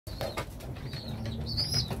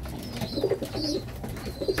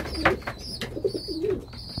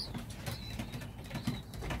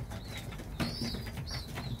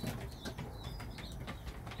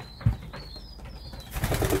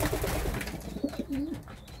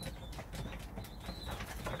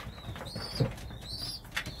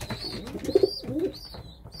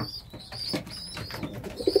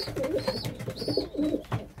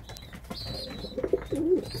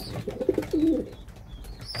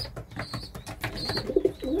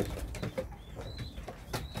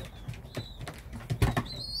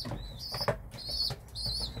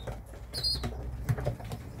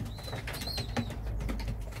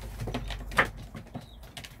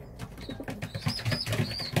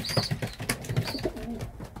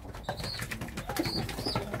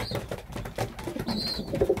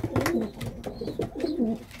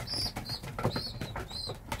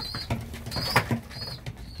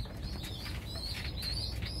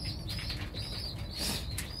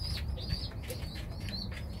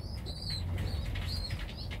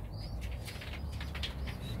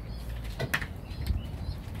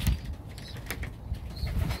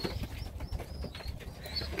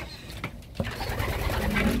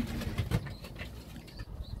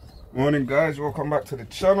Morning guys, welcome back to the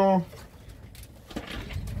channel.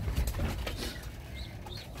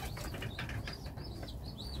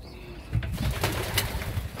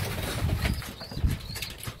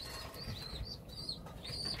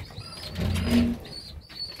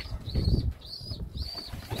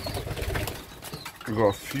 We got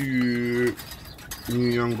a few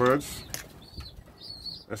new young birds.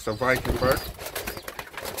 That's a Viking bird.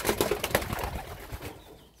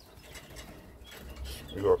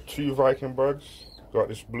 We got two Viking birds. Got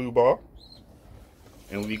this blue bar,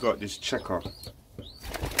 and we got this checker. I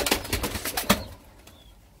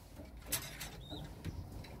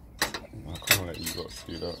can't let you guys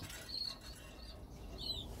see that.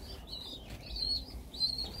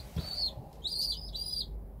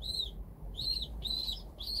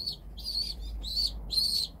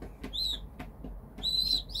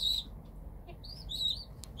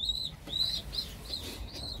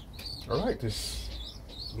 I like this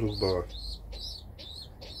blue bar.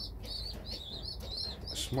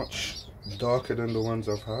 It's much darker than the ones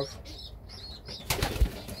I've had.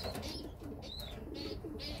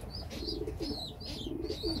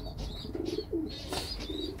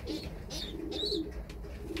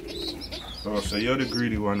 Oh, so you're the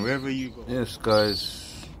greedy one, wherever you go. Yes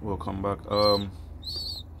guys, welcome back.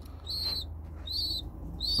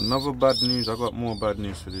 Another bad news. I got more bad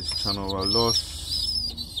news for this channel. I lost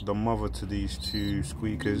the mother to these two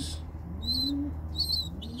squeakers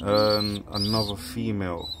and another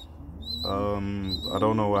female. I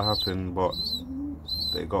don't know what happened, but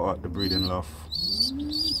they got out the breeding loft.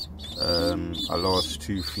 I lost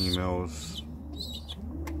two females.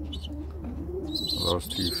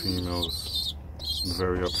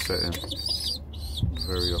 Very upsetting.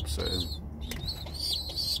 Very upsetting.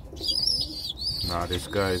 Nah, this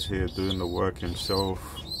guy's here doing the work himself.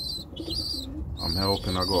 I'm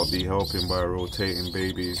helping. I gotta be helping by rotating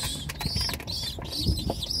babies, you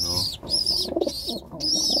know.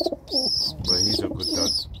 But he's a good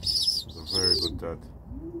dad. He's a very good dad.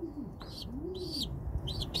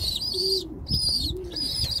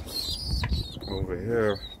 Over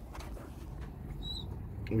here,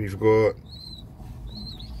 we've got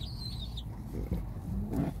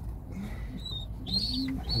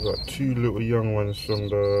two little young ones from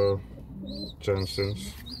the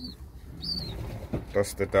Johnsons.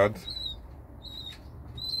 That's the dad.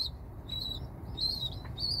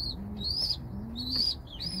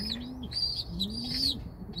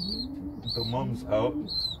 The mom's out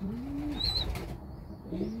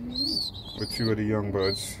with two of the young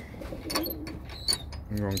birds.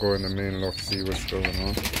 I'm gonna go in the main loft, see what's going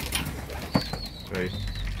on. Hey.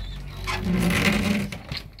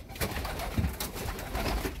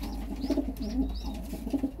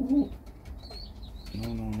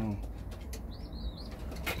 No.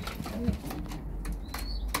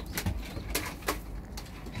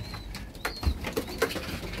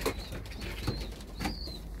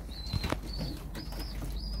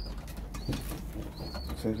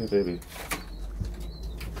 Take it, baby.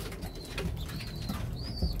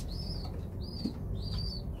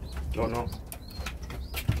 No.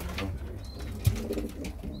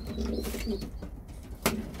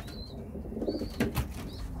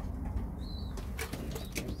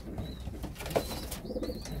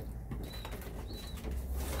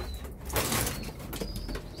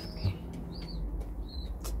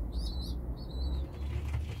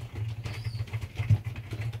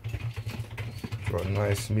 Got a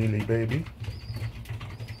nice mealy baby.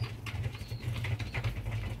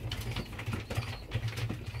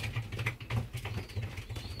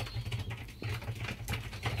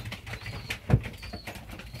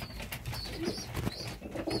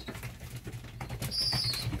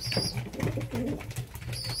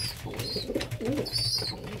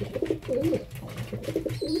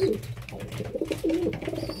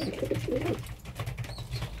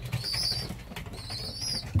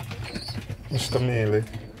 Mr. Mealy.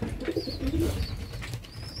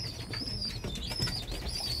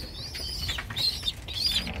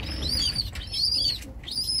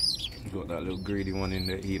 You got that little greedy one in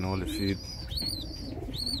there eating all the food.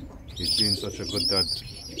 He's been such a good dad.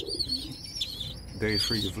 Day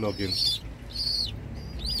 3 vlogging.